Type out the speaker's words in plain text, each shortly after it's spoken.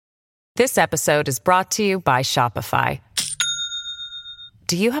This episode is brought to you by Shopify.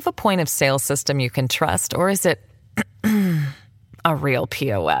 Do you have a point of sale system you can trust, or is it a real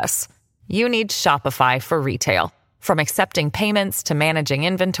POS? You need Shopify for retail. From accepting payments to managing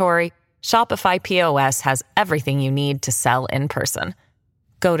inventory, Shopify POS has everything you need to sell in person.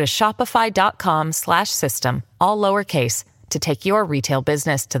 Go to shopify.com/system, all lowercase, to take your retail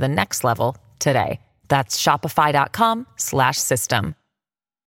business to the next level today. That's shopify.com/system.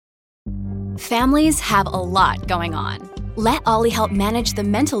 Families have a lot going on. Let Ollie help manage the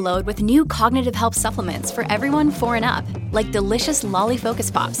mental load with new cognitive help supplements for everyone 4 and up, like delicious Lolly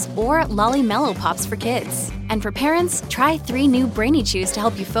Focus Pops or Lolly Mellow Pops for kids. And for parents, try 3 new Brainy Chews to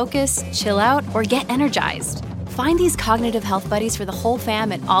help you focus, chill out, or get energized. Find these cognitive health buddies for the whole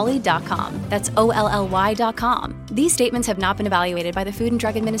fam at ollie.com. That's OLLY.com. These statements have not been evaluated by the Food and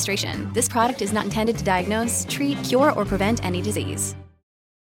Drug Administration. This product is not intended to diagnose, treat, cure, or prevent any disease.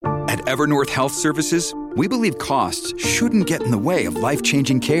 At Evernorth Health Services, we believe costs shouldn't get in the way of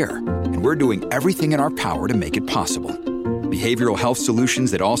life-changing care, and we're doing everything in our power to make it possible. Behavioral health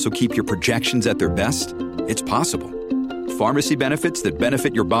solutions that also keep your projections at their best? It's possible. Pharmacy benefits that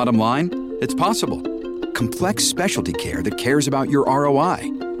benefit your bottom line? It's possible. Complex specialty care that cares about your ROI?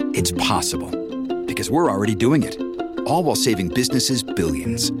 It's possible. Because we're already doing it. All while saving businesses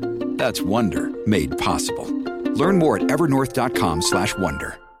billions. That's Wonder made possible. Learn more at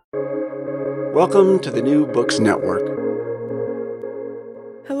evernorth.com/wonder. Welcome to the New Books Network.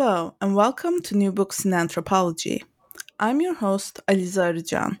 Hello, and welcome to New Books in Anthropology. I'm your host, Aliza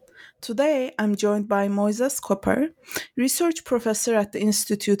Arıcan. Today, I'm joined by Moisés Kopper, research professor at the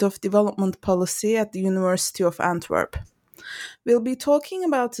Institute of Development Policy at the University of Antwerp. We'll be talking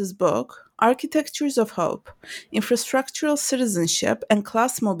about his book, Architectures of Hope, Infrastructural Citizenship and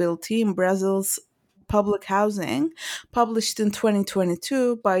Class Mobility in Brazil's Public Housing, published in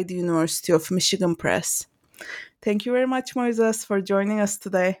 2022 by the University of Michigan Press. Thank you very much, Moisés, for joining us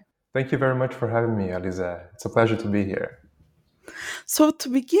today. Thank you very much for having me, Aliza. It's a pleasure to be here. So to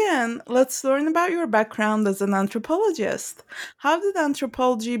begin, let's learn about your background as an anthropologist. How did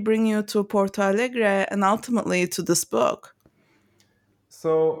anthropology bring you to Porto Alegre and ultimately to this book?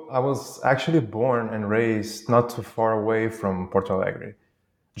 So I was actually born and raised not too far away from Porto Alegre.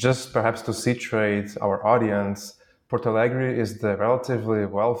 Just perhaps to situate our audience, Porto Alegre is the relatively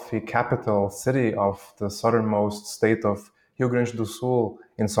wealthy capital city of the southernmost state of Rio Grande do Sul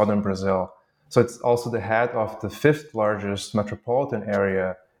in southern Brazil. So it's also the head of the 5th largest metropolitan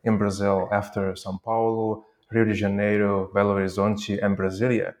area in Brazil after São Paulo, Rio de Janeiro, Belo Horizonte, and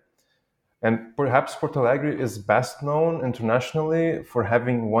Brasilia. And perhaps Porto Alegre is best known internationally for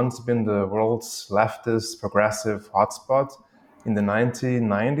having once been the world's leftist progressive hotspot. In the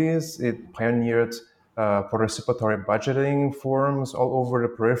 1990s, it pioneered participatory budgeting forums all over the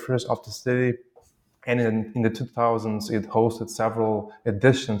peripheries of the city. And in the 2000s, it hosted several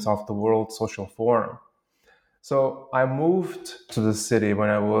editions of the World Social Forum. So I moved to the city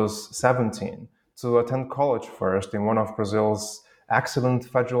when I was 17 to attend college first in one of Brazil's excellent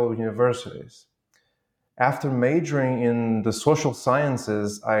federal universities. After majoring in the social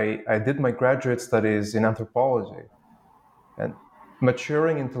sciences, I did my graduate studies in anthropology. And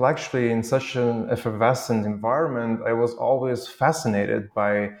maturing intellectually in such an effervescent environment, I was always fascinated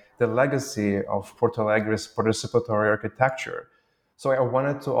by the legacy of Porto Alegre's participatory architecture. So I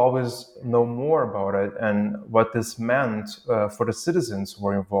wanted to always know more about it and what this meant for the citizens who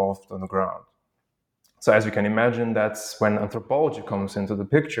were involved on the ground. So as you can imagine, that's when anthropology comes into the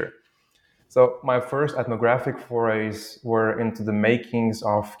picture. So my first ethnographic forays were into the makings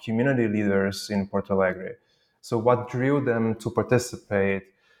of community leaders in Porto Alegre. So what drew them to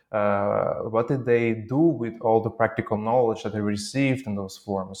participate? What did they do with all the practical knowledge that they received in those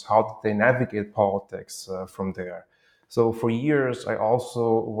forums? How did they navigate politics from there? So for years, I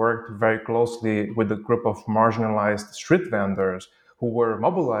also worked very closely with a group of marginalized street vendors who were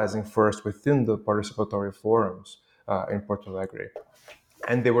mobilizing first within the participatory forums in Porto Alegre.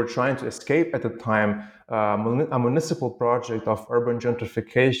 And they were trying to escape at the time a municipal project of urban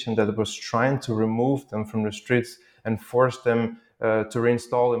gentrification that was trying to remove them from the streets and force them to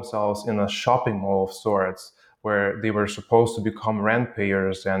reinstall themselves in a shopping mall of sorts, where they were supposed to become rent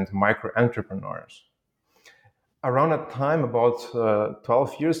payers and micro-entrepreneurs. Around that time, about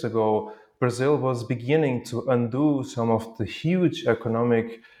 12 years ago, Brazil was beginning to undo some of the huge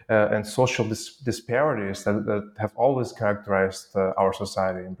economic and social disparities that have always characterized our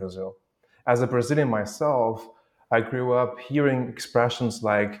society in Brazil. As a Brazilian myself, I grew up hearing expressions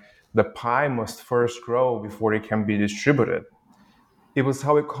like the pie must first grow before it can be distributed. It was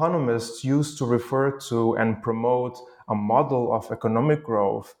how economists used to refer to and promote a model of economic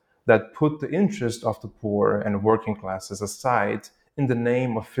growth that put the interest of the poor and working classes aside in the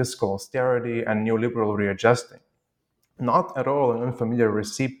name of fiscal austerity and neoliberal readjusting. Not at all an unfamiliar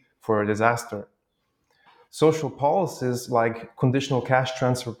recipe for a disaster. Social policies like conditional cash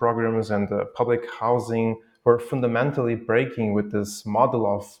transfer programs and public housing were fundamentally breaking with this model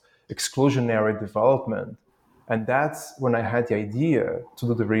of exclusionary development. And that's when I had the idea to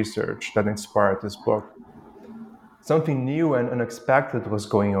do the research that inspired this book. Something new and unexpected was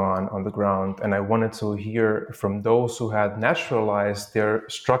going on the ground, and I wanted to hear from those who had naturalized their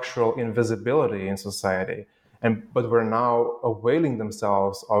structural invisibility in society, but were now availing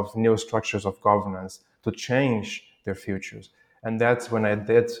themselves of new structures of governance to change their futures. And that's when I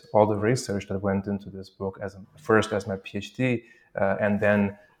did all the research that went into this book, first as my PhD, and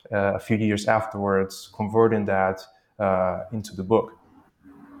then a few years afterwards, converting that into the book.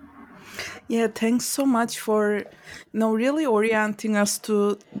 Yeah, thanks so much for really orienting us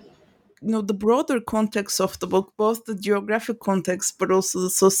to the broader context of the book, both the geographic context but also the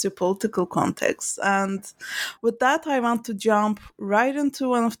sociopolitical context. And with that, I want to jump right into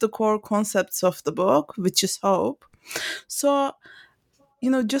one of the core concepts of the book, which is hope. So,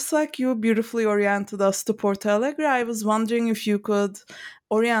 just like you beautifully oriented us to Porto Alegre, I was wondering if you could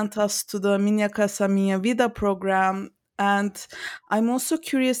orient us to the Minha Casa Minha Vida program. And I'm also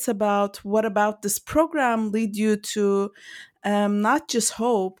curious about what about this program lead you to not just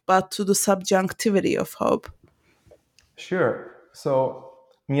hope, but to the subjunctivity of hope. Sure. So,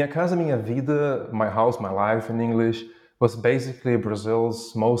 Minha Casa Minha Vida, My House, My Life in English, was basically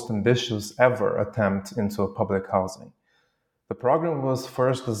Brazil's most ambitious ever attempt into public housing. The program was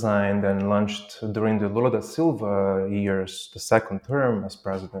first designed and launched during the Lula da Silva years, the second term as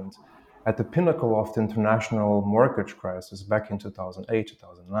president, at the pinnacle of the international mortgage crisis back in 2008,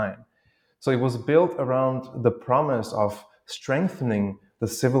 2009. So it was built around the promise of strengthening the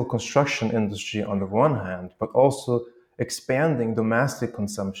civil construction industry on the one hand, but also expanding domestic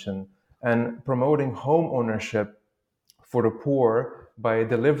consumption and promoting home ownership for the poor by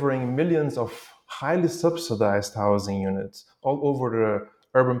delivering millions of highly subsidized housing units all over the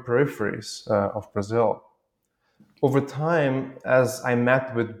urban peripheries of Brazil. Over time, as I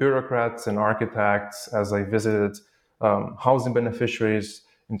met with bureaucrats and architects, as I visited housing beneficiaries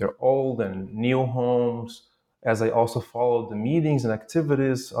in their old and new homes, as I also followed the meetings and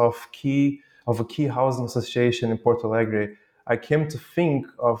activities of a key housing association in Porto Alegre, I came to think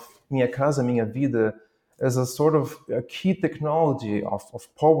of Minha Casa Minha Vida as a sort of a key technology of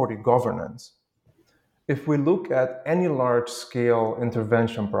poverty governance. If we look at any large-scale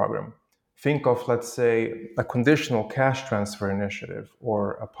intervention program, think of, let's say, a conditional cash transfer initiative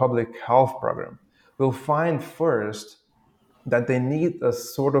or a public health program, we'll find first that they need a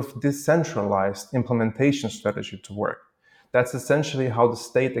sort of decentralized implementation strategy to work. That's essentially how the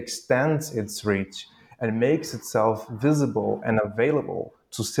state extends its reach and makes itself visible and available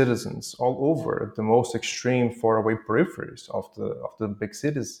to citizens all over the most extreme faraway peripheries of the big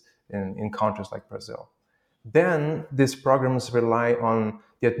cities in countries like Brazil. Then these programs rely on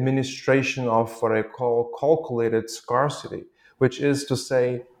the administration of what I call calculated scarcity, which is to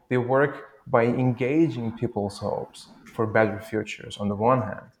say they work by engaging people's hopes for better futures on the one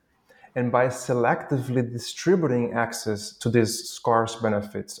hand, and by selectively distributing access to these scarce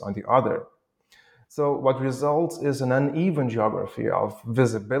benefits on the other. So what results is an uneven geography of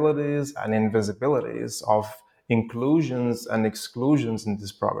visibilities and invisibilities, of inclusions and exclusions in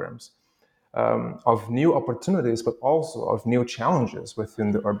these programs, of new opportunities, but also of new challenges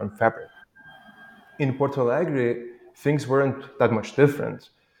within the urban fabric. In Porto Alegre, things weren't that much different.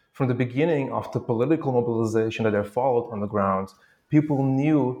 From the beginning of the political mobilization that followed on the ground, people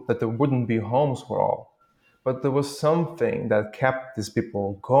knew that there wouldn't be homes for all. But there was something that kept these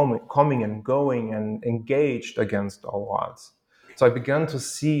people coming and going and engaged against all odds. So I began to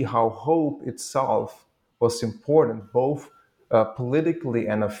see how hope itself was important, both politically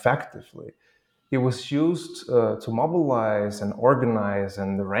and effectively. It was used to mobilize and organize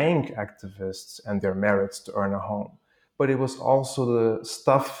and rank activists and their merits to earn a home. But it was also the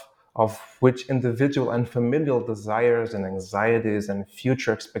stuff of which individual and familial desires and anxieties and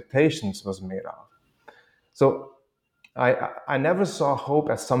future expectations was made of. So I never saw hope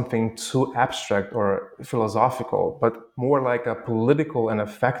as something too abstract or philosophical, but more like a political and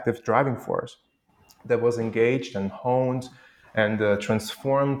effective driving force that was engaged and honed and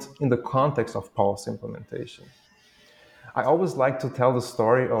transformed in the context of policy implementation. I always like to tell the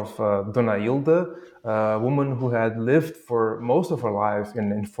story of Dona Hilda, a woman who had lived for most of her life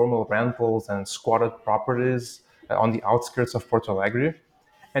in informal rentals and squatted properties on the outskirts of Porto Alegre.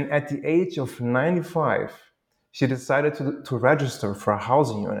 And at the age of 95, she decided to register for a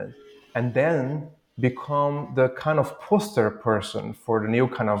housing unit and then become the kind of poster person for the new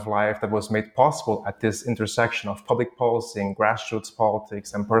kind of life that was made possible at this intersection of public policy and grassroots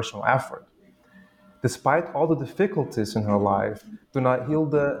politics and personal effort. Despite all the difficulties in her life, Dona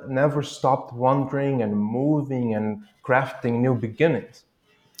Hilde never stopped wandering and moving and crafting new beginnings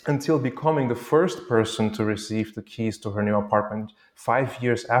until becoming the first person to receive the keys to her new apartment 5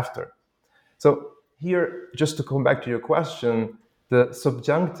 years after. So here, just to come back to your question, the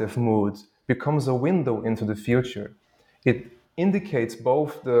subjunctive mood becomes a window into the future. It indicates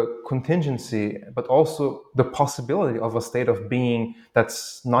both the contingency, but also the possibility of a state of being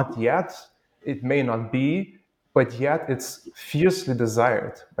that's not yet, it may not be, but yet it's fiercely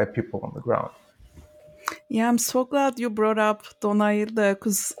desired by people on the ground. Yeah, I'm so glad you brought up Donailde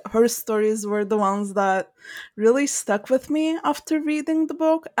because her stories were the ones that really stuck with me after reading the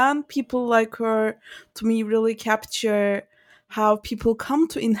book, and people like her, to me, really capture how people come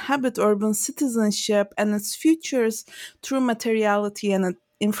to inhabit urban citizenship and its futures through materiality and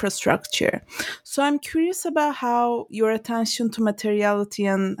infrastructure. So I'm curious about how your attention to materiality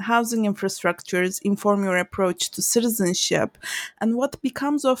and housing infrastructures inform your approach to citizenship and what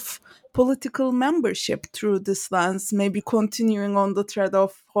becomes of political membership through this lens, maybe continuing on the thread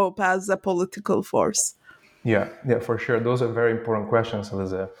of hope as a political force. Yeah, for sure. Those are very important questions,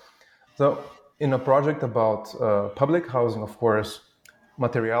 Eliza. So, in a project about public housing, of course,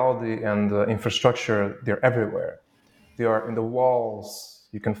 materiality and infrastructure, they're everywhere. They are in the walls,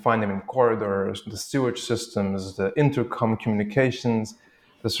 you can find them in corridors, the sewage systems, the intercom communications,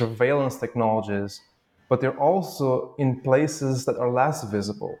 the surveillance technologies, but they're also in places that are less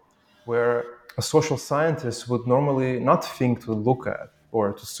visible, where a social scientist would normally not think to look at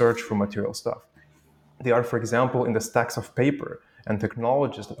or to search for material stuff. They are, for example, in the stacks of paper and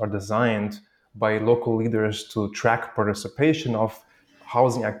technologies that are designed by local leaders to track participation of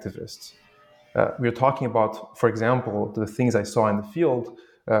housing activists. We're talking about, for example, the things I saw in the field,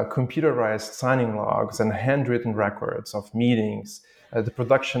 computerized signing logs and handwritten records of meetings, the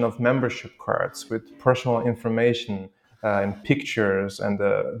production of membership cards with personal information and pictures and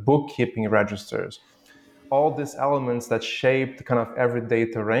bookkeeping registers. All these elements that shaped the kind of everyday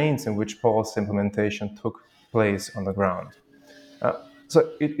terrains in which policy implementation took place on the ground. So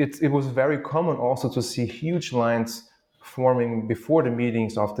it was very common also to see huge lines forming before the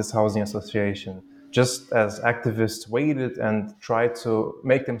meetings of this housing association, just as activists waited and tried to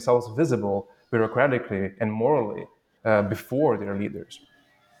make themselves visible bureaucratically and morally before their leaders.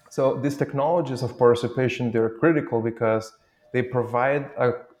 So these technologies of participation, they're critical because they provide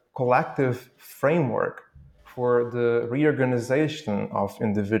a collective framework for the reorganization of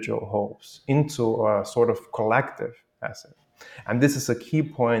individual hopes into a sort of collective asset. And this is a key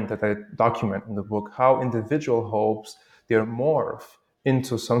point that I document in the book, how individual hopes, they morph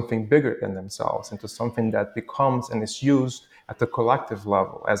into something bigger than themselves, into something that becomes and is used at the collective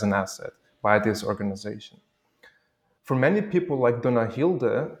level as an asset by this organization. For many people like Dona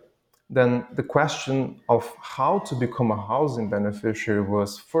Hilde, then the question of how to become a housing beneficiary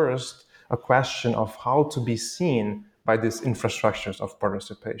was first a question of how to be seen by these infrastructures of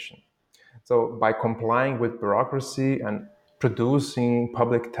participation. So by complying with bureaucracy and producing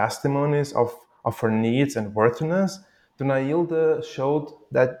public testimonies of her needs and worthiness, Dona Hilde showed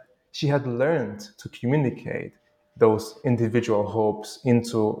that she had learned to communicate those individual hopes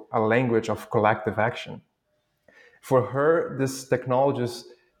into a language of collective action. For her, these technologies,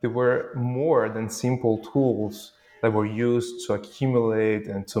 they were more than simple tools that were used to accumulate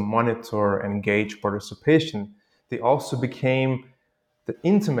and to monitor and gauge participation. They also became the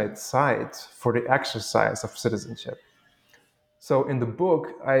intimate site for the exercise of citizenship. So in the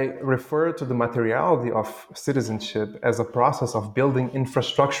book, I refer to the materiality of citizenship as a process of building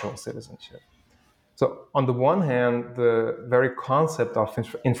infrastructural citizenship. So on the one hand, the very concept of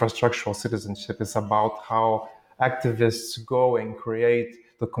infrastructural citizenship is about how activists go and create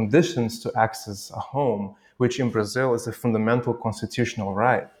the conditions to access a home, which in Brazil is a fundamental constitutional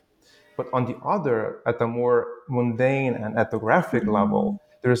right. But on the other, at a more mundane and ethnographic level,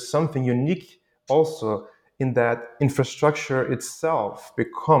 there is something unique also in that infrastructure itself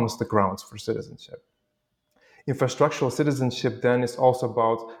becomes the grounds for citizenship. Infrastructural citizenship then is also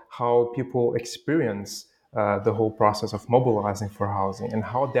about how people experience the whole process of mobilizing for housing and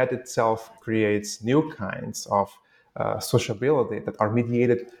how that itself creates new kinds of sociability that are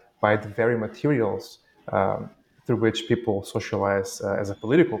mediated by the very materials through which people socialize as a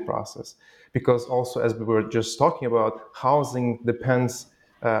political process. Because also, as we were just talking about, housing depends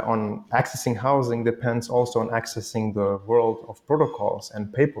on accessing housing depends also on accessing the world of protocols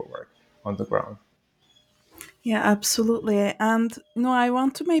and paperwork on the ground. Yeah, absolutely. And I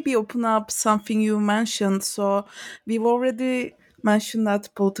want to maybe open up something you mentioned. So we've already mentioned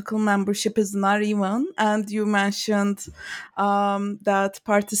that political membership is not even, and you mentioned that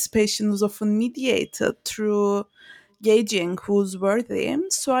participation was often mediated through gauging who's worthy.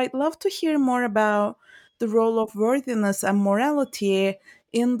 So I'd love to hear more about the role of worthiness and morality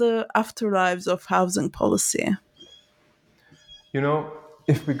in the afterlives of housing policy. You know,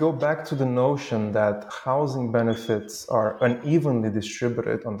 if we go back to the notion that housing benefits are unevenly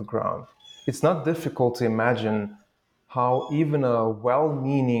distributed on the ground, it's not difficult to imagine how even a well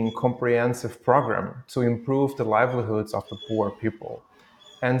meaning comprehensive program to improve the livelihoods of the poor people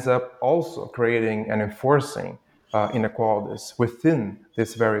ends up also creating and enforcing inequalities within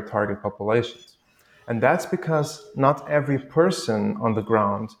this very target populations. And that's because not every person on the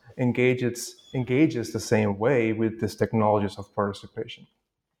ground engages the same way with these technologies of participation.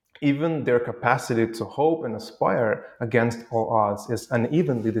 Even their capacity to hope and aspire against all odds is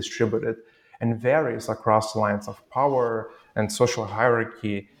unevenly distributed and varies across lines of power and social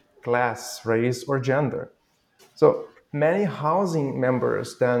hierarchy, class, race, or gender. So many housing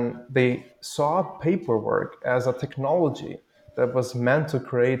members then they saw paperwork as a technology that was meant to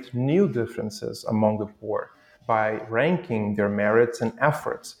create new differences among the poor by ranking their merits and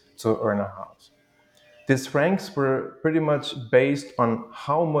efforts to earn a house. These ranks were pretty much based on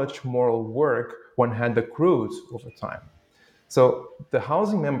how much moral work one had accrued over time. So the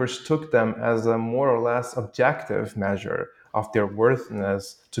housing members took them as a more or less objective measure of their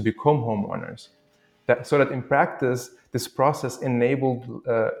worthiness to become homeowners. So that in practice, this process enabled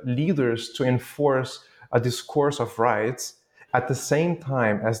leaders to enforce a discourse of rights at the same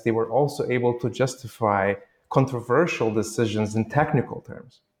time as they were also able to justify controversial decisions in technical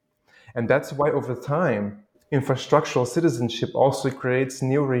terms. And that's why over time, infrastructural citizenship also creates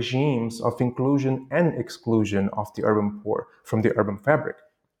new regimes of inclusion and exclusion of the urban poor from the urban fabric.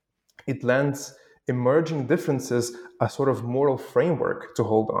 It lends emerging differences a sort of moral framework to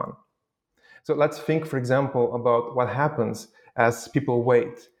hold on. So let's think, for example, about what happens as people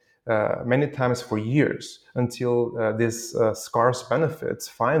wait many times for years until these scarce benefits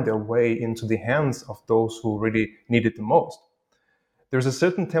find their way into the hands of those who really need it the most. There's a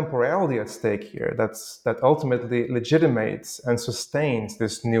certain temporality at stake here that ultimately legitimates and sustains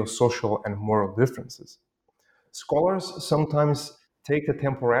these new social and moral differences. Scholars sometimes take the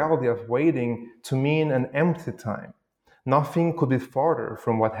temporality of waiting to mean an empty time. Nothing could be farther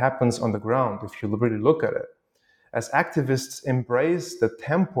from what happens on the ground if you really look at it. As activists embrace the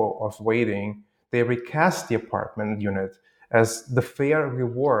tempo of waiting, they recast the apartment unit as the fair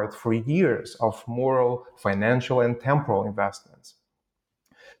reward for years of moral, financial, and temporal investments.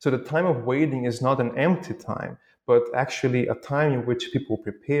 So the time of waiting is not an empty time, but actually a time in which people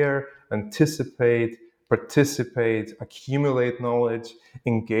prepare, anticipate, participate, accumulate knowledge,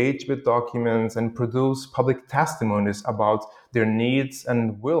 engage with documents, and produce public testimonies about their needs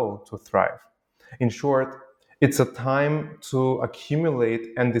and will to thrive. In short, it's a time to accumulate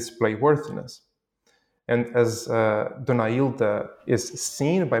and display worthiness. And as Donailda is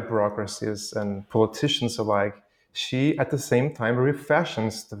seen by bureaucracies and politicians alike, she at the same time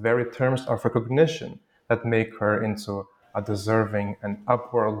refashions the very terms of recognition that make her into a deserving and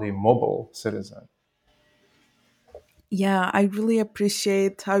upwardly mobile citizen. Yeah, I really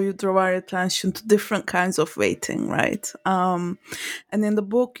appreciate how you draw our attention to different kinds of waiting, right? And in the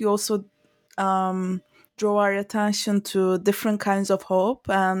book, you also um, draw our attention to different kinds of hope.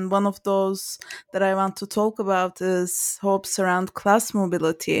 And one of those that I want to talk about is hopes around class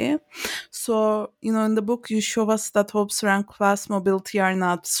mobility. So, in the book, you show us that hopes around class mobility are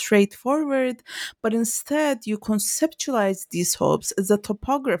not straightforward, but instead you conceptualize these hopes as a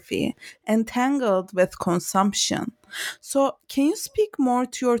topography entangled with consumption. So, can you speak more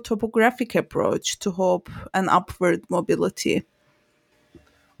to your topographic approach to hope and upward mobility?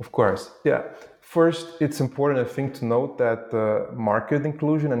 Of course, yeah. First, it's important, I think, to note that market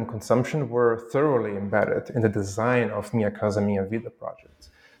inclusion and consumption were thoroughly embedded in the design of Minha Casa Minha Vida projects.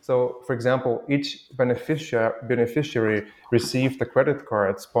 So, for example, each beneficiary received a credit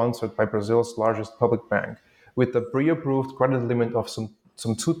card sponsored by Brazil's largest public bank with a pre-approved credit limit of some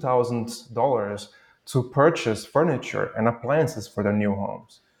 $2,000 to purchase furniture and appliances for their new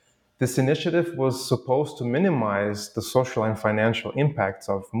homes. This initiative was supposed to minimize the social and financial impacts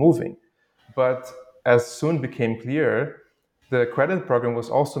of moving. But as soon became clear, the credit program was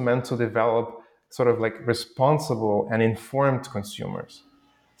also meant to develop sort of like responsible and informed consumers.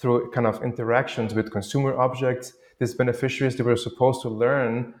 Through kind of interactions with consumer objects, these beneficiaries they were supposed to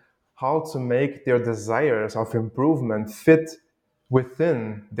learn how to make their desires of improvement fit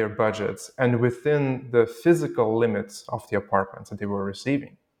within their budgets and within the physical limits of the apartments that they were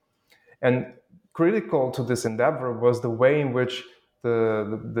receiving. And critical to this endeavor was the way in which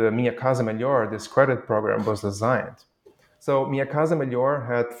the Minha Casa Melhor, this credit program, was designed. So Minha Casa Melhor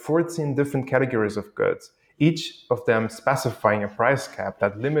had 14 different categories of goods, each of them specifying a price cap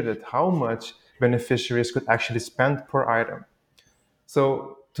that limited how much beneficiaries could actually spend per item.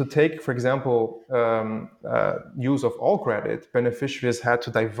 So to take, for example, use of all credit, beneficiaries had to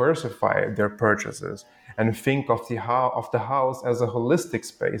diversify their purchases and think of the house as a holistic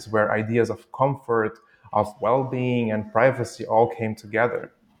space where ideas of comfort, of well-being, and privacy all came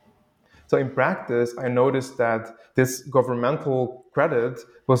together. So in practice, I noticed that this governmental credit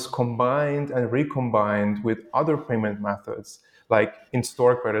was combined and recombined with other payment methods, like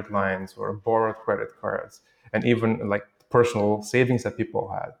in-store credit lines or borrowed credit cards, and even like personal savings that people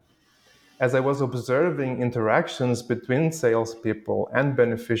had. As I was observing interactions between salespeople and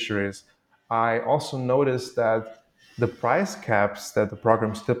beneficiaries, I also noticed that the price caps that the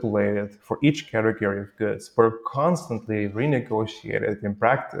program stipulated for each category of goods were constantly renegotiated in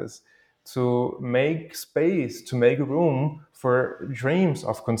practice to make space, to make room for dreams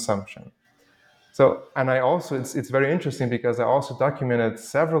of consumption. So, and I also, it's very interesting because I also documented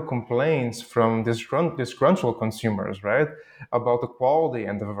several complaints from disgruntled consumers, right? About the quality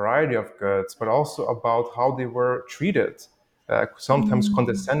and the variety of goods, but also about how they were treated, sometimes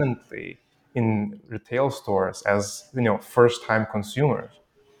condescendingly in retail stores as, first-time consumers.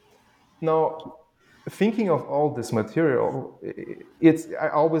 Now, thinking of all this material, I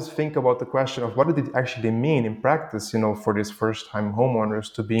always think about the question of what did it actually mean in practice, for these first-time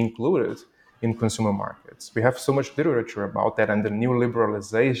homeowners to be included in consumer markets. We have so much literature about that and the new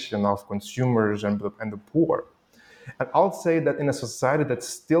liberalization of consumers and the poor. And I'll say that in a society that's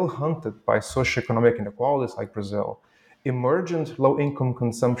still hunted by socioeconomic inequalities like Brazil, emergent low-income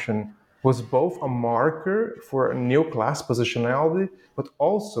consumption was both a marker for a new class positionality, but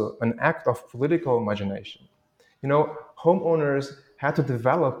also an act of political imagination. Homeowners had to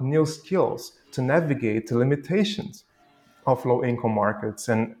develop new skills to navigate the limitations of low-income markets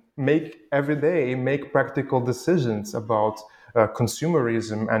and make practical decisions about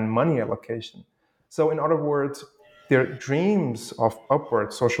consumerism and money allocation. So in other words, their dreams of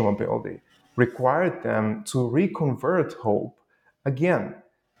upward social mobility required them to reconvert hope again.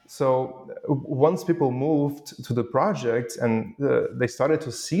 So once people moved to the project and they started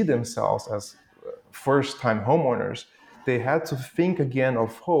to see themselves as first-time homeowners, they had to think again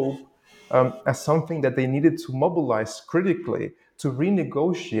of hope as something that they needed to mobilize critically to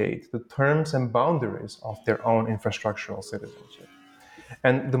renegotiate the terms and boundaries of their own infrastructural citizenship.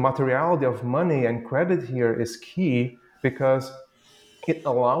 And the materiality of money and credit here is key because it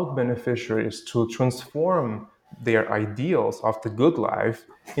allowed beneficiaries to transform their ideals of the good life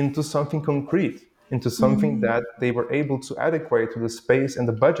into something concrete, into something that they were able to adequate to the space and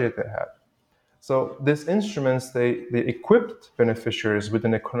the budget they had. So these instruments, they equipped beneficiaries with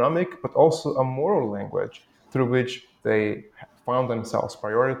an economic but also a moral language through which they found themselves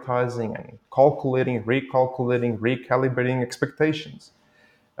prioritizing and calculating, recalculating, recalibrating expectations.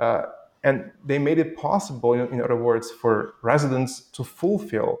 And they made it possible, in other words, for residents to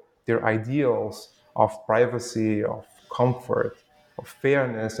fulfill their ideals of privacy, of comfort, of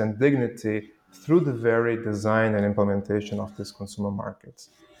fairness and dignity through the very design and implementation of these consumer markets.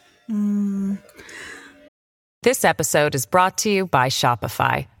 This episode is brought to you by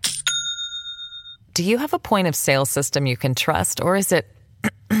Shopify. Do you have a point of sale system you can trust, or is it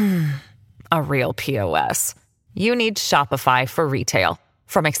a real POS? You need Shopify for retail.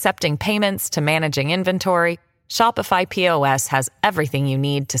 From accepting payments to managing inventory, Shopify POS has everything you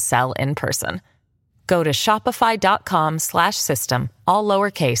need to sell in person. Go to shopify.com/system, all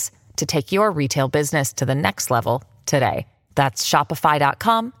lowercase, to take your retail business to the next level today. That's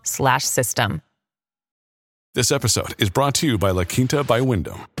shopify.com/system. This episode is brought to you by La Quinta by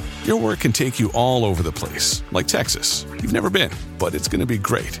Wyndham. Your work can take you all over the place, like Texas. You've never been, but it's going to be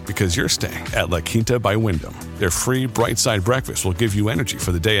great because you're staying at La Quinta by Wyndham. Their free Bright Side breakfast will give you energy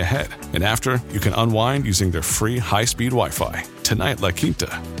for the day ahead. And after, you can unwind using their free high-speed Wi-Fi. Tonight, La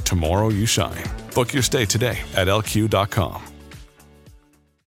Quinta. Tomorrow, you shine. Book your stay today at lq.com.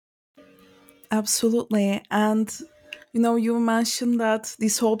 Absolutely. And you mentioned that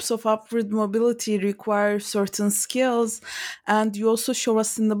these hopes of upward mobility require certain skills, and you also show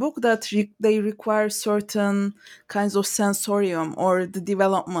us in the book that they require certain kinds of sensorium or the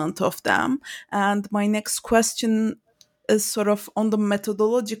development of them. And my next question is sort of on the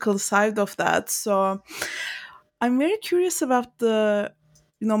methodological side of that. So I'm very curious about the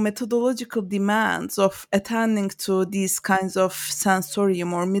methodological demands of attending to these kinds of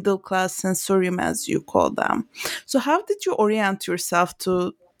sensorium or middle class sensorium, as you call them. So, how did you orient yourself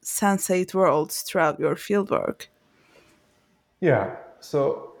to sensate worlds throughout your fieldwork? Yeah.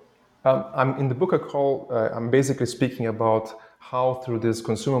 So I'm in the book. I'm basically speaking about how through these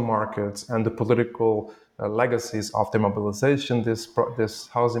consumer markets and the political legacies of their mobilization, this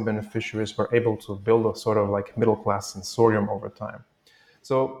housing beneficiaries were able to build a sort of like middle class sensorium over time.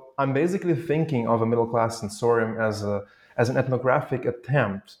 So I'm basically thinking of a middle class sensorium as an ethnographic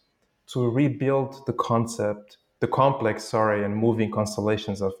attempt to rebuild the complex, and moving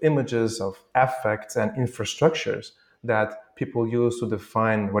constellations of images, of affects, and infrastructures that people use to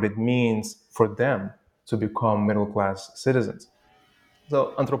define what it means for them to become middle class citizens.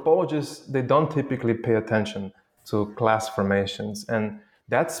 So anthropologists, they don't typically pay attention to class formations. And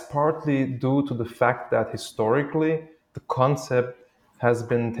that's partly due to the fact that historically, the concept has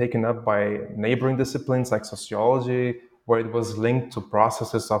been taken up by neighboring disciplines like sociology, where it was linked to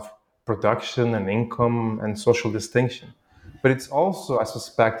processes of production and income and social distinction. But it's also, I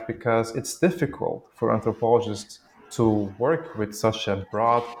suspect, because it's difficult for anthropologists to work with such a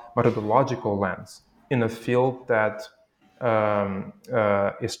broad methodological lens in a field that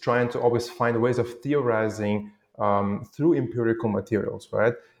is trying to always find ways of theorizing through empirical materials,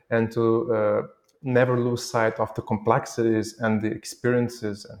 right? And to never lose sight of the complexities and the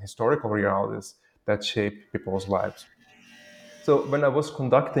experiences and historical realities that shape people's lives. So when I was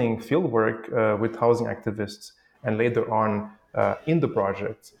conducting fieldwork with housing activists and later on in the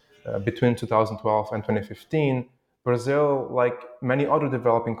project between 2012 and 2015, Brazil, like many other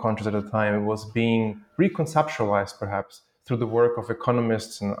developing countries at the time, was being reconceptualized perhaps through the work of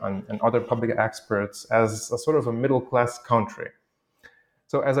economists and other public experts as a sort of a middle class country.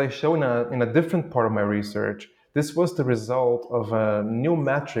 So as I show in a different part of my research, this was the result of new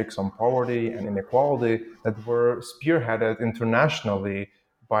metrics on poverty and inequality that were spearheaded internationally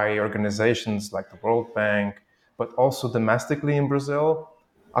by organizations like the World Bank, but also domestically in Brazil,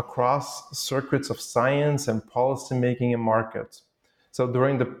 across circuits of science and policymaking and markets. So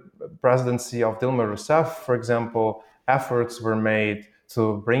during the presidency of Dilma Rousseff, for example, efforts were made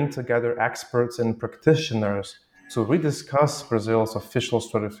to bring together experts and practitioners to rediscuss Brazil's official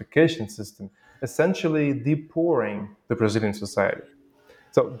stratification system, essentially depouring the Brazilian society.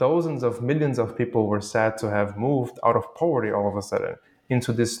 So dozens of millions of people were said to have moved out of poverty all of a sudden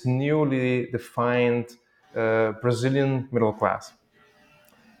into this newly defined Brazilian middle class.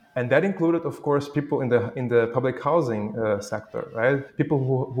 And that included, of course, people in the public housing sector, right? People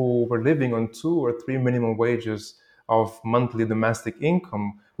who were living on 2 or 3 minimum wages of monthly domestic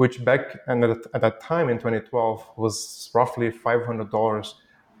income, which back and at that time in 2012 was roughly $500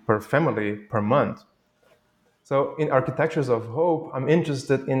 per family per month. So in Architectures of Hope, I'm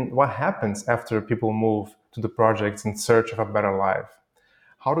interested in what happens after people move to the projects in search of a better life.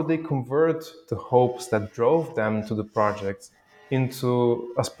 How do they convert the hopes that drove them to the projects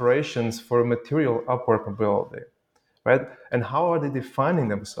into aspirations for material upward mobility, right? And how are they defining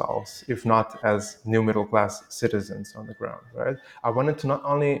themselves, if not as new middle class citizens on the ground, right? I wanted to not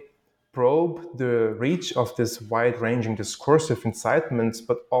only probe the reach of this wide-ranging discursive incitements,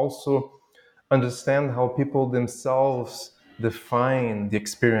 but also understand how people themselves define the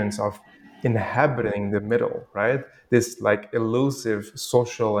experience of inhabiting the middle, right? This like elusive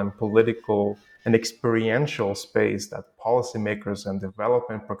social and political and experiential space that policymakers and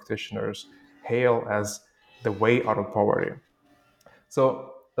development practitioners hail as the way out of poverty.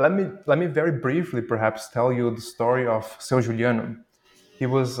 So let me very briefly perhaps tell you the story of Seu Juliano. He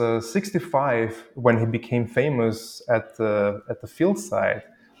was 65 when he became famous at the field site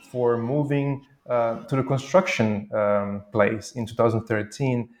for moving to the construction place in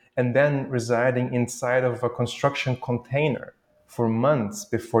 2013 and then residing inside of a construction container for months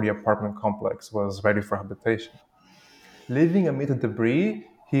before the apartment complex was ready for habitation. Living amid the debris,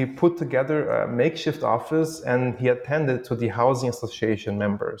 he put together a makeshift office and he attended to the housing association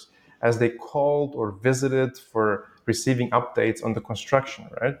members as they called or visited for receiving updates on the construction,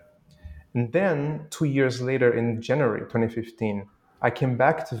 right? And then 2 years later, in January 2015, I came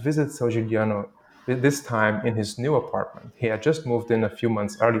back to visit São Juliano, this time in his new apartment. He had just moved in a few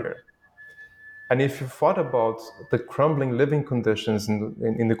months earlier. And if you thought about the crumbling living conditions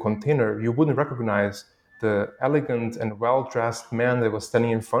in the container, you wouldn't recognize the elegant and well-dressed man that was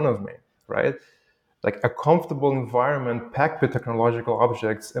standing in front of me, right? Like a comfortable environment packed with technological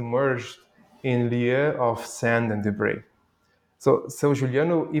objects emerged in lieu of sand and debris. So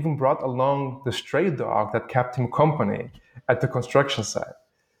Giuliano even brought along the stray dog that kept him company at the construction site.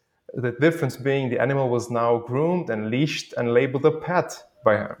 The difference being the animal was now groomed and leashed and labeled a pet,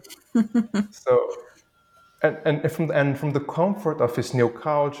 by him. So, and from the comfort of his new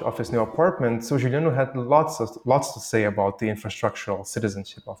couch, of his new apartment, so Juliano had lots to say about the infrastructural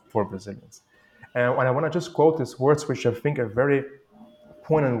citizenship of poor Brazilians. And I want to just quote his words, which I think are very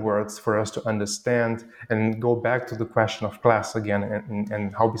poignant words for us to understand and go back to the question of class again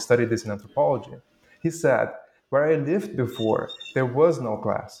and how we study this in anthropology. He said, "Where I lived before, there was no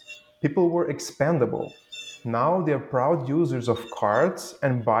class. People were expendable. Now they are proud users of cards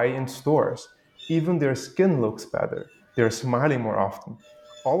and buy in stores. Even their skin looks better. They're smiling more often.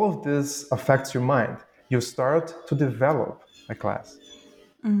 All of this affects your mind. You start to develop a class."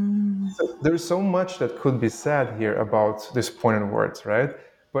 So there's so much that could be said here about these pointed words, right?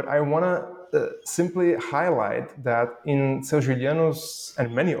 But I want to simply highlight that in Seu Juliano's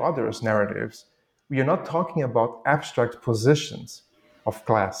and many others' narratives, we are not talking about abstract positions of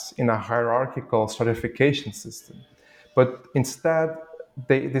class in a hierarchical stratification system, but instead,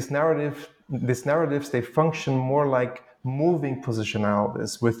 these narratives, they function more like moving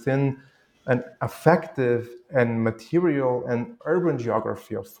positionalities within an affective and material and urban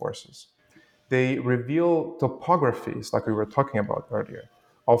geography of forces. They reveal topographies, like we were talking about earlier,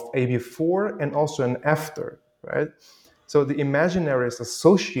 of a before and also an after, right? So the imaginaries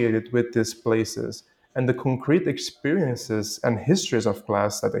associated with these places and the concrete experiences and histories of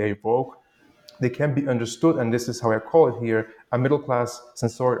class that they evoke, they can be understood, and this is how I call it here, a middle class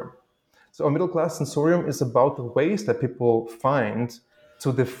sensorium. So a middle class sensorium is about the ways that people find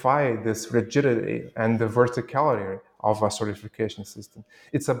to defy this rigidity and the verticality of a certification system.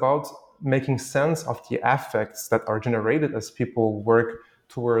 It's about making sense of the affects that are generated as people work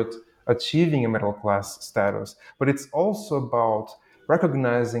toward achieving a middle class status. But it's also about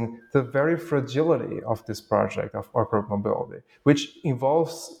recognizing the very fragility of this project of upward mobility, which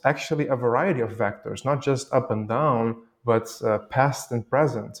involves actually a variety of vectors, not just up and down, but past and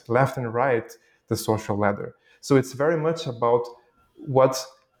present, left and right, the social ladder. So it's very much about what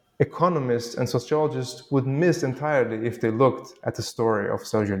economists and sociologists would miss entirely if they looked at the story of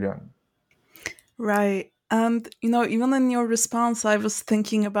São Juliano. Right. And, even in your response, I was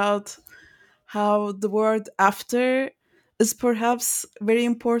thinking about how the word after is perhaps very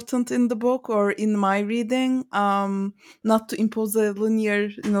important in the book or in my reading, not to impose a linear,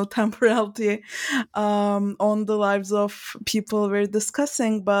 temporality on the lives of people we're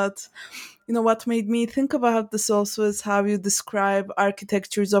discussing, but what made me think about this also is how you describe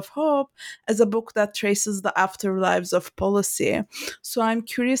Architectures of Hope as a book that traces the afterlives of policy. So I'm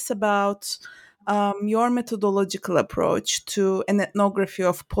curious about your methodological approach to an ethnography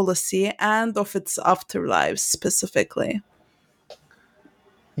of policy and of its afterlives specifically.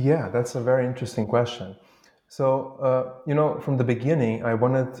 Yeah, that's a very interesting question. So, from the beginning, I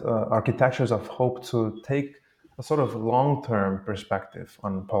wanted Architectures of Hope to take a sort of long term perspective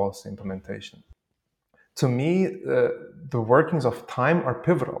on policy implementation. To me, the workings of time are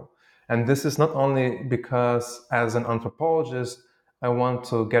pivotal. And this is not only because, as an anthropologist, I want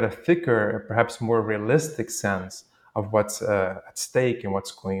to get a thicker, perhaps more realistic sense of what's at stake and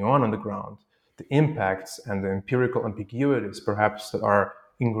what's going on the ground, the impacts and the empirical ambiguities, perhaps, that are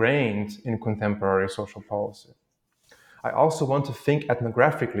ingrained in contemporary social policy. I also want to think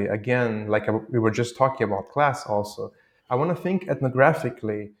ethnographically, again, like we were just talking about class also. I want to think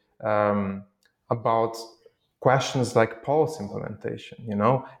ethnographically about questions like policy implementation,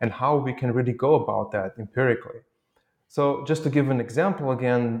 and how we can really go about that empirically. So just to give an example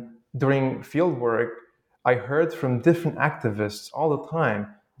again, during fieldwork, I heard from different activists all the time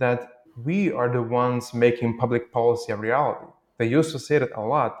that we are the ones making public policy a reality. They used to say that a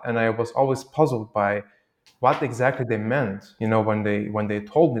lot, and I was always puzzled by what exactly they meant, when they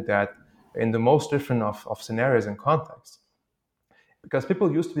told me that in the most different of scenarios and contexts. Because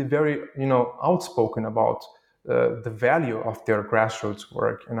people used to be very, outspoken about the value of their grassroots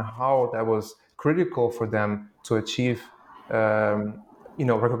work and how that was critical for them to achieve,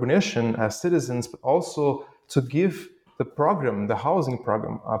 recognition as citizens, but also to give the housing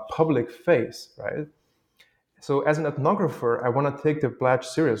program, a public face, right? So as an ethnographer, I want to take their pledge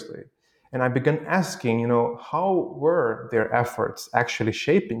seriously. And I began asking, how were their efforts actually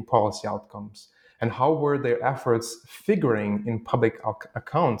shaping policy outcomes? And how were their efforts figuring in public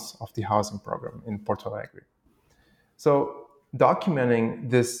accounts of the housing program in Porto Alegre? So documenting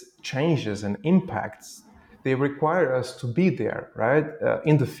these changes and impacts, they require us to be there, right,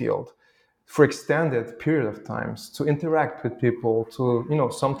 in the field for extended period of times, to interact with people, to,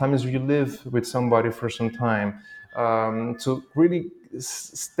 sometimes you live with somebody for some time, to really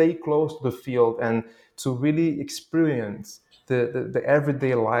stay close to the field and to really experience the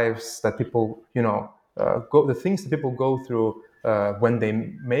everyday lives that people, the things that people go through when they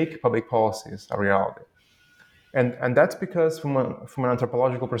make public policies a reality. And that's because from an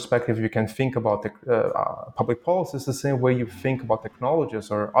anthropological perspective, you can think about the public policies the same way you think about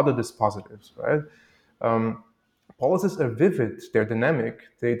technologies or other dispositives, right? Policies are vivid, they're dynamic,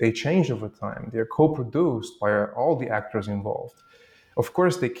 they change over time, they're co-produced by all the actors involved. Of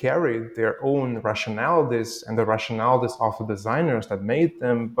course, they carry their own rationalities and the rationalities of the designers that made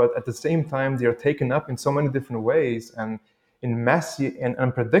them, but at the same time, they are taken up in so many different ways and in messy and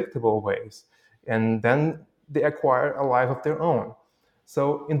unpredictable ways. And then they acquire a life of their own.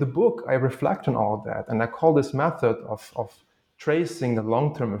 So in the book, I reflect on all of that, and I call this method of tracing the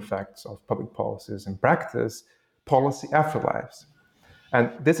long-term effects of public policies in practice policy afterlives. And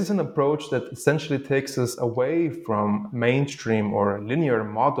this is an approach that essentially takes us away from mainstream or linear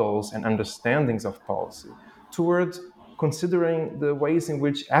models and understandings of policy towards considering the ways in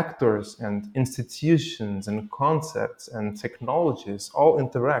which actors and institutions and concepts and technologies all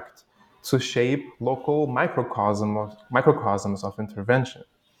interact to shape local microcosms of intervention.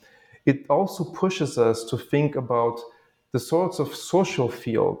 It also pushes us to think about the sorts of social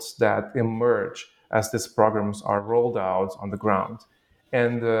fields that emerge as these programs are rolled out on the ground,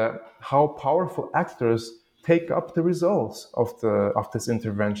 and how powerful actors take up the results of these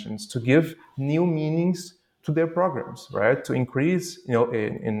interventions to give new meanings to their programs, right? To increase,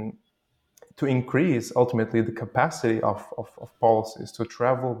 to increase ultimately the capacity of policies to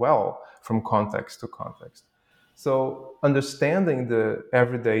travel well from context to context. So understanding the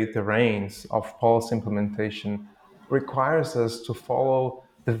everyday terrains of policy implementation requires us to follow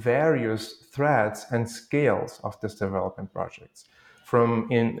the various threads and scales of these development projects.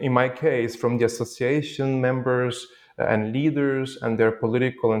 From, in my case, from the association members and leaders and their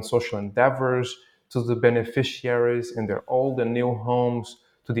political and social endeavors to the beneficiaries in their old and new homes,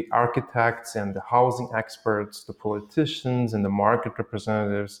 to the architects and the housing experts, the politicians and the market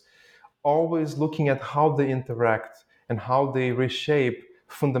representatives, always looking at how they interact and how they reshape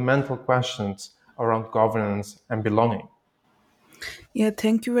fundamental questions around governance and belonging. Yeah,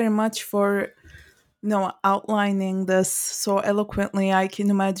 thank you very much for outlining this so eloquently. I can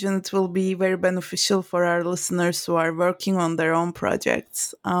imagine it will be very beneficial for our listeners who are working on their own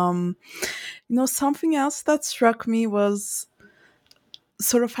projects. Something else that struck me was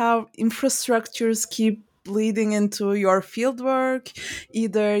sort of how infrastructures keep bleeding into your fieldwork,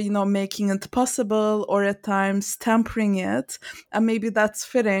 either making it possible or at times tempering it. And maybe that's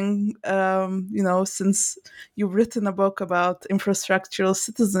fitting, since you've written a book about infrastructural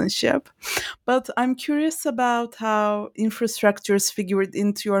citizenship. But I'm curious about how infrastructures figured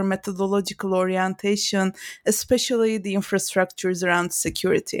into your methodological orientation, especially the infrastructures around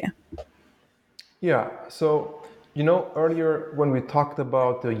security. Yeah, so earlier when we talked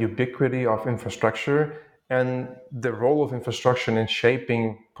about the ubiquity of infrastructure and the role of infrastructure in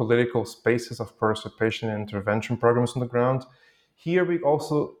shaping political spaces of participation and intervention programs on the ground, here we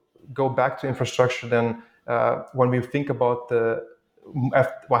also go back to infrastructure then when we think about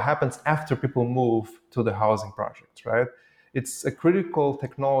what happens after people move to the housing projects, right? It's a critical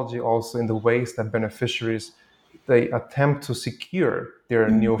technology also in the ways that beneficiaries they attempt to secure their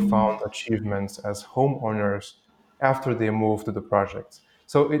newfound achievements as homeowners after they move to the projects.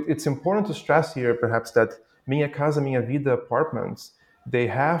 So it's important to stress here, perhaps, that Minha Casa Minha Vida apartments, they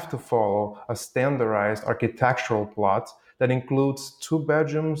have to follow a standardized architectural plot that includes 2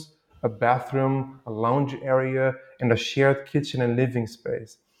 bedrooms, a bathroom, a lounge area, and a shared kitchen and living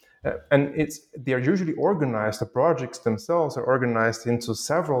space. And they are usually organized, the projects themselves are organized into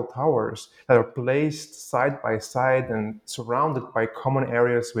several towers that are placed side by side and surrounded by common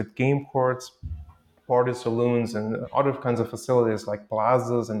areas with game courts, party saloons, and other kinds of facilities like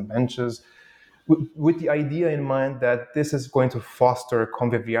plazas and benches, with the idea in mind that this is going to foster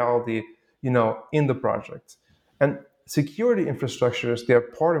conviviality, in the project. And security infrastructures, they are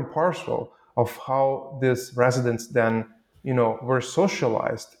part and parcel of how these residents then were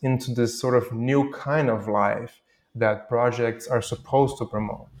socialized into this sort of new kind of life that projects are supposed to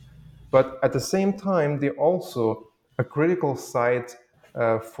promote. But at the same time, they're also a critical site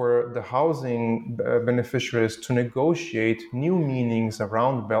for the housing beneficiaries to negotiate new meanings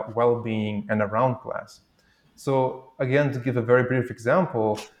around well-being and around class. So again, to give a very brief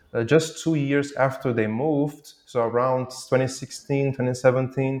example, just 2 years after they moved, so around 2016,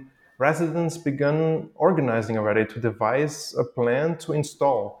 2017, residents began organizing already to devise a plan to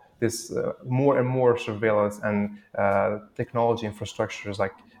install this more and more surveillance and technology infrastructures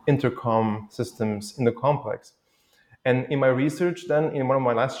like intercom systems in the complex. And in my research, then, in one of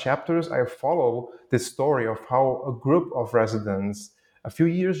my last chapters, I follow this story of how a group of residents, a few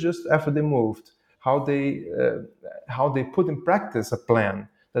years just after they moved, how they put in practice a plan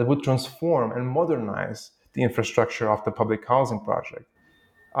that would transform and modernize the infrastructure of the public housing project.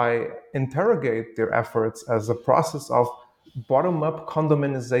 I interrogate their efforts as a process of bottom-up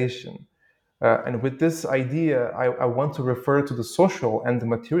condominialization. And with this idea, I want to refer to the social and the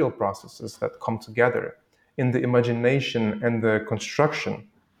material processes that come together in the imagination and the construction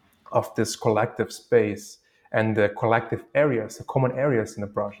of this collective space and the collective areas, the common areas in the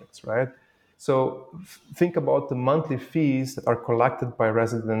projects, right? So think about the monthly fees that are collected by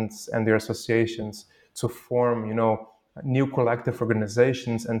residents and their associations to form, new collective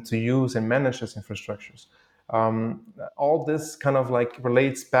organizations and to use and manage these infrastructures. All this kind of like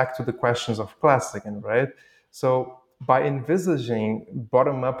relates back to the questions of class again, right? So by envisaging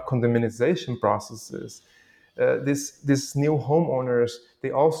bottom-up condominialization processes, these new homeowners,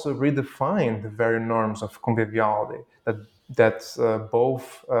 they also redefine the very norms of conviviality that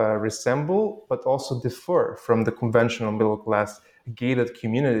both resemble but also differ from the conventional middle class gated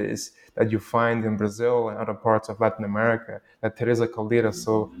communities that you find in Brazil and other parts of Latin America that Teresa Caldeira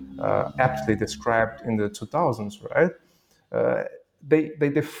so aptly described in the 2000s, right? They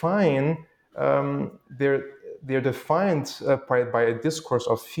define they're defined by a discourse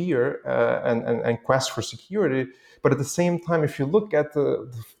of fear and quest for security. But at the same time, if you look at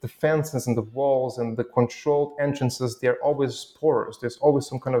the fences and the walls and the controlled entrances, they're always porous. There's always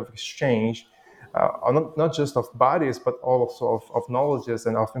some kind of exchange, not just of bodies, but also of knowledges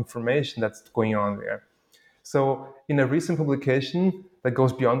and of information that's going on there. So in a recent publication that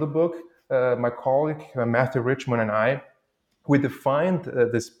goes beyond the book, my colleague, Matthew Richmond, and I, we defined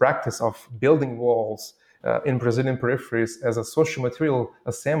this practice of building walls in Brazilian peripheries as a social material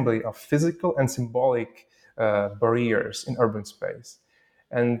assembly of physical and symbolic barriers in urban space.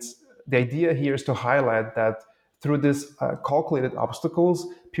 And the idea here is to highlight that through these calculated obstacles,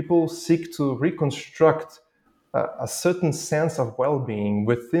 people seek to reconstruct a certain sense of well-being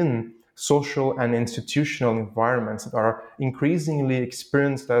within social and institutional environments that are increasingly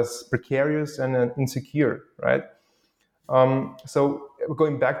experienced as precarious and insecure, right? So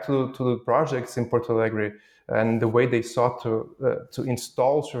going back to the projects in Porto Alegre and the way they sought to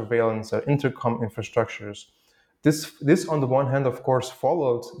install surveillance intercom infrastructures, this on the one hand, of course,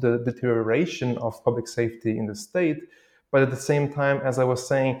 followed the deterioration of public safety in the state, but at the same time, as I was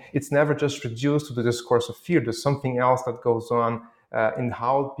saying, it's never just reduced to the discourse of fear. There's something else that goes on in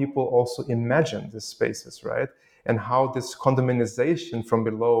how people also imagine these spaces, right? And how this condominialization from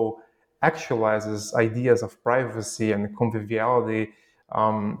below actualizes ideas of privacy and conviviality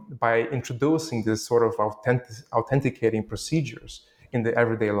by introducing this sort of authenticating procedures in the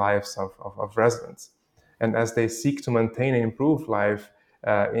everyday lives of residents. And as they seek to maintain and improve life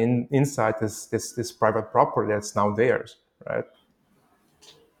inside this private property that's now theirs, right?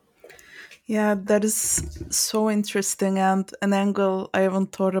 Yeah, that is so interesting and an angle I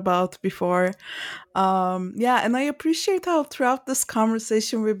haven't thought about before. And I appreciate how throughout this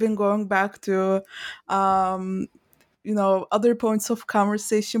conversation we've been going back to, other points of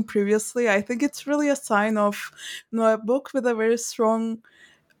conversation previously. I think it's really a sign of, a book with a very strong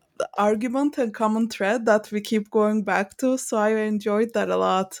argument and common thread that we keep going back to. So I enjoyed that a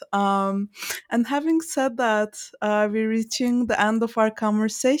lot. And having said that, we're reaching the end of our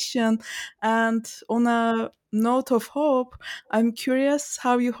conversation. And on a note of hope, I'm curious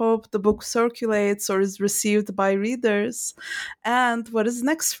how you hope the book circulates or is received by readers, and what is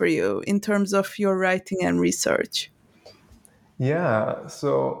next for you in terms of your writing and research. Yeah,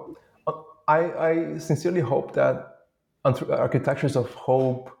 so I sincerely hope that Architectures of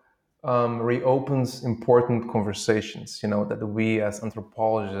Hope reopens important conversations, that we as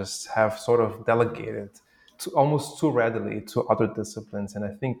anthropologists have sort of delegated almost too readily to other disciplines. And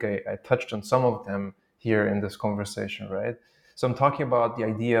I think I touched on some of them here in this conversation, right? So I'm talking about the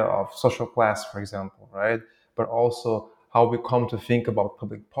idea of social class, for example, right? But also how we come to think about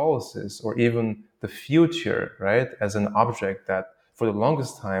public policies or even the future, right? As an object that for the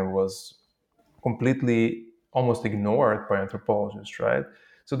longest time was completely almost ignored by anthropologists, right?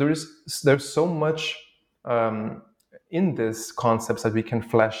 So there's so much in these concepts that we can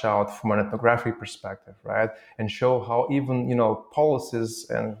flesh out from an ethnographic perspective, right? And show how even policies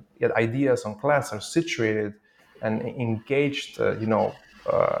and yet ideas on class are situated and engaged,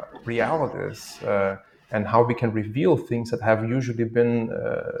 realities, and how we can reveal things that have usually been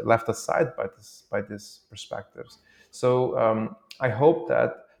left aside by these perspectives. So I hope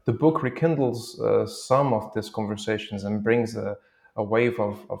that the book rekindles some of these conversations and brings a wave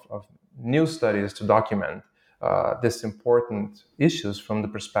of new studies to document these important issues from the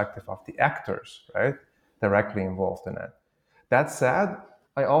perspective of the actors, right, directly involved in it. That said,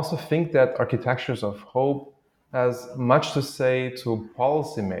 I also think that architectures of hope has much to say to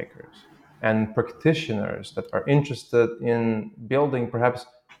policymakers and practitioners that are interested in building perhaps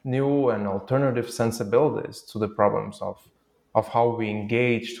new and alternative sensibilities to the problems of how we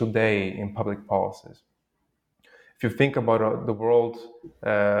engage today in public policies. If you think about the world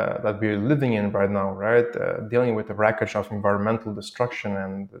that we're living in right now, right, dealing with the wreckage of environmental destruction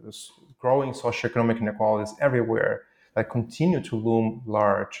and this growing socioeconomic inequalities everywhere that continue to loom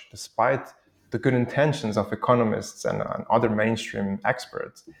large despite the good intentions of economists and other mainstream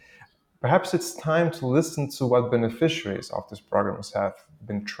experts, perhaps it's time to listen to what beneficiaries of these programs have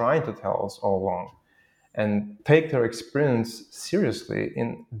been trying to tell us all along and take their experience seriously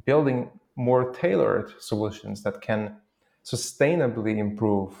in building more tailored solutions that can sustainably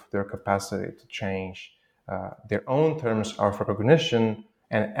improve their capacity to change their own terms of recognition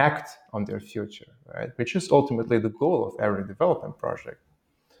and act on their future, right? Which is ultimately the goal of every development project.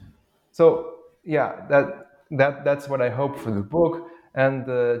 So yeah, that's what I hope for the book. And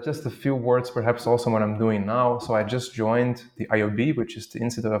just a few words, perhaps also what I'm doing now. So I just joined the IOB, which is the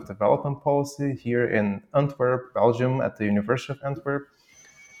Institute of Development Policy here in Antwerp, Belgium, at the University of Antwerp.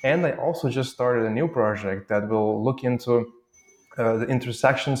 And I also just started a new project that will look into the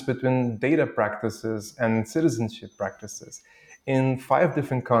intersections between data practices and citizenship practices in 5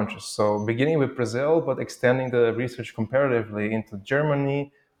 different countries. So beginning with Brazil, but extending the research comparatively into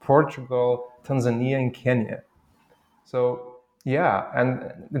Germany, Portugal, Tanzania, and Kenya. So yeah,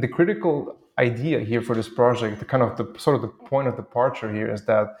 and the critical idea here for this project, the kind of the sort of the point of departure here is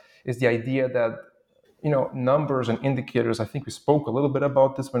the idea that numbers and indicators. I think we spoke a little bit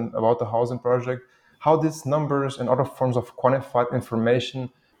about this about the housing project, how these numbers and other forms of quantified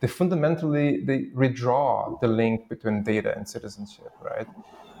information, they redraw the link between data and citizenship, right?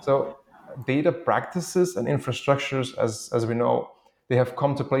 So data practices and infrastructures, as we know, they have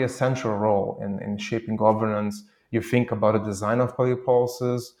come to play a central role in shaping governance. You think about the design of public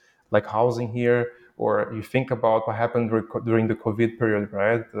policies, like housing here, or you think about what happened during the COVID period,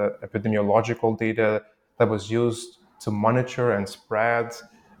 right? The epidemiological data that was used to monitor and spread,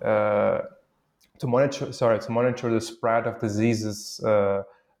 to monitor the spread of diseases.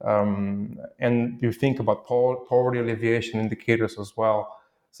 And you think about poverty alleviation indicators as well.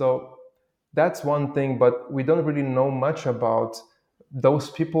 So that's one thing, but we don't really know much about those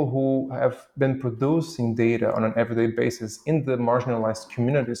people who have been producing data on an everyday basis in the marginalized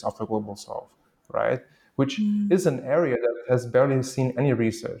communities of the global south, right? Which is an area that has barely seen any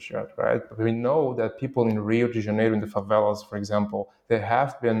research yet, right? But we know that people in Rio de Janeiro, in the favelas, for example, they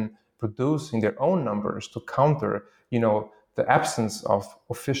have been producing their own numbers to counter, the absence of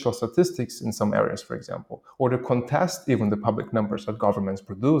official statistics in some areas, for example, or to contest even the public numbers that governments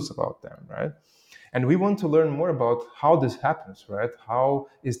produce about them, right? And we want to learn more about how this happens, right? How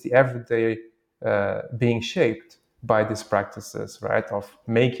is the everyday being shaped by these practices, right? Of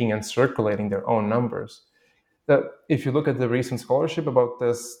making and circulating their own numbers. If you look at the recent scholarship about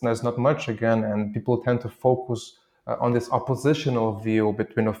this, there's not much again, and people tend to focus on this oppositional view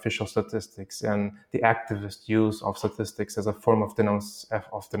between official statistics and the activist use of statistics as a form of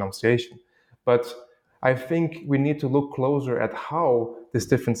denunciation. But I think we need to look closer at how these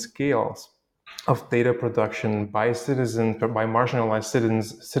different scales of data production by citizens or by marginalized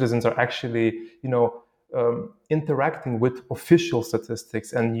citizens are actually, interacting with official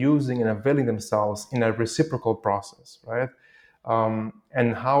statistics and using and availing themselves in a reciprocal process, right?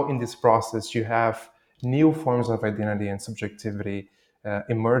 And how in this process you have new forms of identity and subjectivity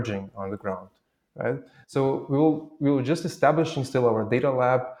emerging on the ground, right? So we will just establishing still our data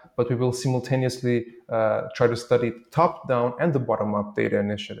lab, but we will simultaneously try to study top-down and the bottom-up data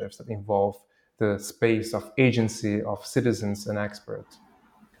initiatives that involve the space of agency of citizens and experts.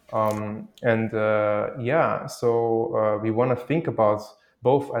 So we want to think about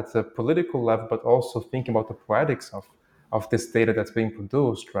both at the political level, but also thinking about the poetics of this data that's being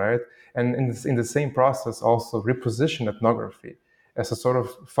produced, right? And in the same process, also reposition ethnography as a sort of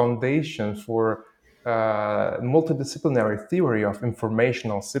foundation for multidisciplinary theory of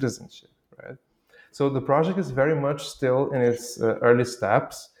informational citizenship, right? So the project is very much still in its early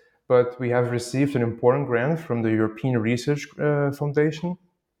steps, but we have received an important grant from the European Research Foundation,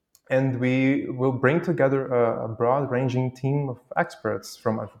 and we will bring together a broad-ranging team of experts,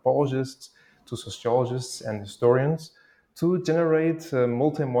 from anthropologists to sociologists and historians, to generate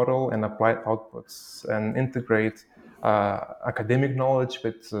multimodal and applied outputs and integrate academic knowledge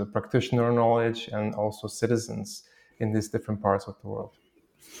with practitioner knowledge and also citizens in these different parts of the world.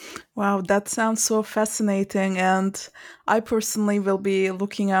 Wow, that sounds so fascinating. And I personally will be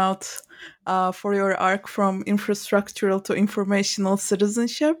looking out for your arc from infrastructural to informational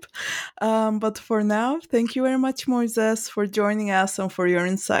citizenship. But for now, thank you very much, Moisés, for joining us and for your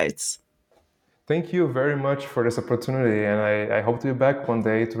insights. Thank you very much for this opportunity, and I hope to be back one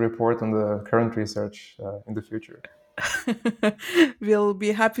day to report on the current research in the future. We'll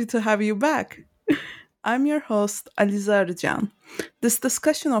be happy to have you back. I'm your host, Aliza Arıcan. This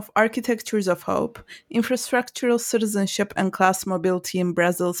discussion of architectures of hope, infrastructural citizenship, and class mobility in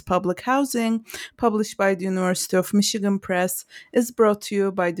Brazil's public housing, published by the University of Michigan Press, is brought to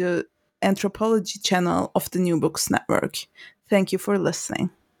you by the Anthropology channel of the New Books Network. Thank you for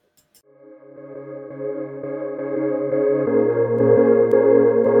listening.